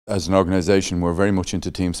as an organisation, we're very much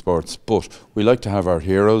into team sports, but we like to have our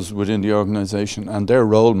heroes within the organisation, and they're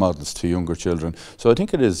role models to younger children. So I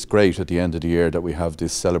think it is great at the end of the year that we have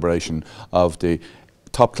this celebration of the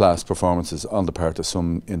top class performances on the part of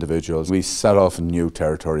some individuals. We set off in new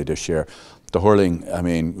territory this year. The hurling, I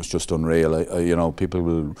mean, was just unreal. You know, people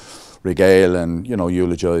will regale and, you know,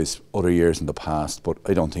 eulogise other years in the past, but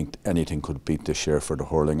I don't think anything could beat this year for the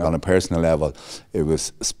hurling. On a personal level, it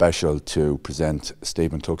was special to present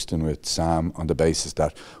Stephen Tuxton with Sam on the basis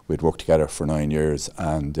that we'd worked together for 9 years,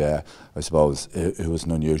 and I suppose it was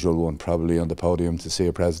an unusual one probably on the podium to see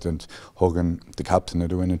a president hugging the captain of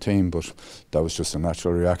the winning team, but that was just a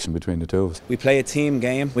natural reaction between the two of us. We play a team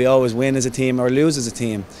game. We always win as a team or lose as a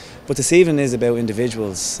team, but this evening is about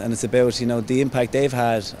individuals, and it's about, you know, the impact they've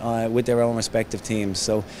had with their own respective teams.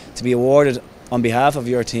 So to be awarded on behalf of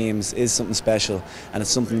your teams is something special, and it's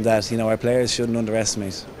something that, you know, our players shouldn't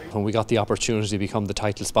underestimate. When we got the opportunity to become the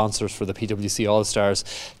title sponsors for the PwC All-Stars,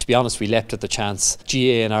 to be honest, we leapt at the chance.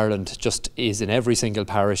 GA in Ireland just is in every single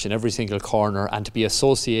parish, in every single corner, and to be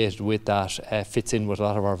associated with that fits in with a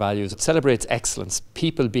lot of our values. It celebrates excellence,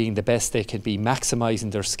 people being the best they can be,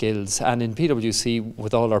 maximising their skills, and in PwC,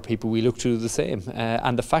 with all our people, we look to do the same.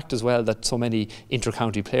 And the fact as well that so many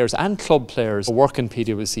inter-county players and club players work in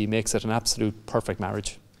PwC makes it an absolute perfect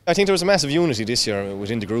marriage. I think there was a massive unity this year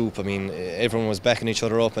within the group. I mean, everyone was backing each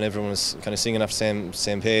other up and everyone was kind of singing off the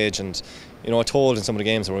same page. And, you know, I told in some of the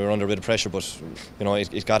games where we were under a bit of pressure, but, you know,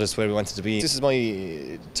 it got us where we wanted to be. This is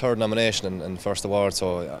my third nomination and first award,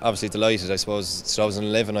 so obviously delighted. I suppose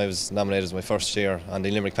 2011 I was nominated as my first year on the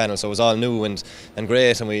Limerick panel, so it was all new and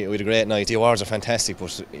great, and we had a great night. The awards are fantastic,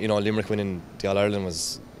 but, you know, Limerick winning the All-Ireland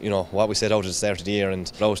was, you know, what we set out at the start of the year,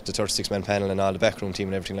 and out the 36-man panel and all the backroom team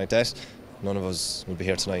and everything like that. None of us would be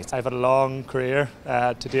here tonight. I've had a long career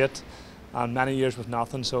to date and many years with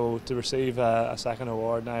nothing, so to receive a second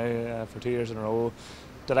award now for 2 years in a row,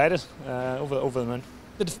 delighted, over the moon.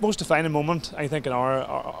 The most defining moment, I think, in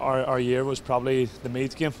our year was probably the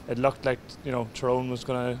Meath game. It looked like, you know, Tyrone was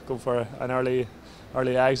going to go for an early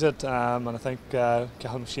exit, and I think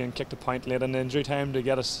Calum Shane kicked a point late in the injury time to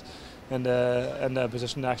get us in the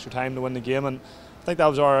position to extra time to win the game. And I think that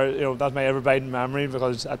was that's my ever-abiding memory,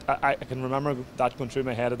 because I can remember that going through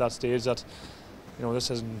my head at that stage, that, you know,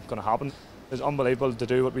 this isn't going to happen. It's unbelievable to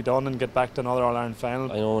do what we've done and get back to another All-Ireland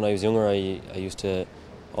final. I know when I was younger, I used to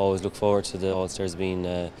always look forward to the All-Stars being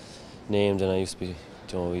named, and I used to be, you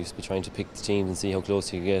know, we used to be trying to pick the teams and see how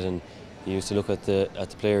close you could get, and you used to look at the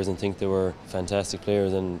players and think they were fantastic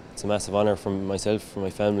players, and it's a massive honour for myself, for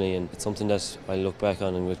my family, and it's something that I look back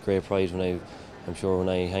on and with great pride I'm sure when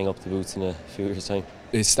I hang up the boots in a few years' time.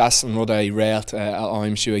 Is das an rud é réalt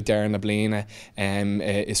aimimsú ag deir na bliana,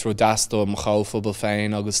 is rud das do mo chaufabal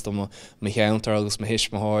féin agus do mo cheantar agus mo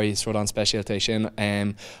hisismthir is rud an speisialtéis sin,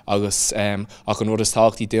 agus ach an rud is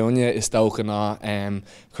táchtaí duine is dócha ná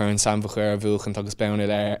chuann samfachuir bhuachan agus beanna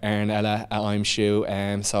ar an eile a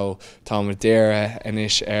aimimsú, so tá mar déire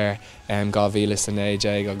inis ar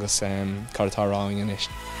 2018 agus cartá ráing inis.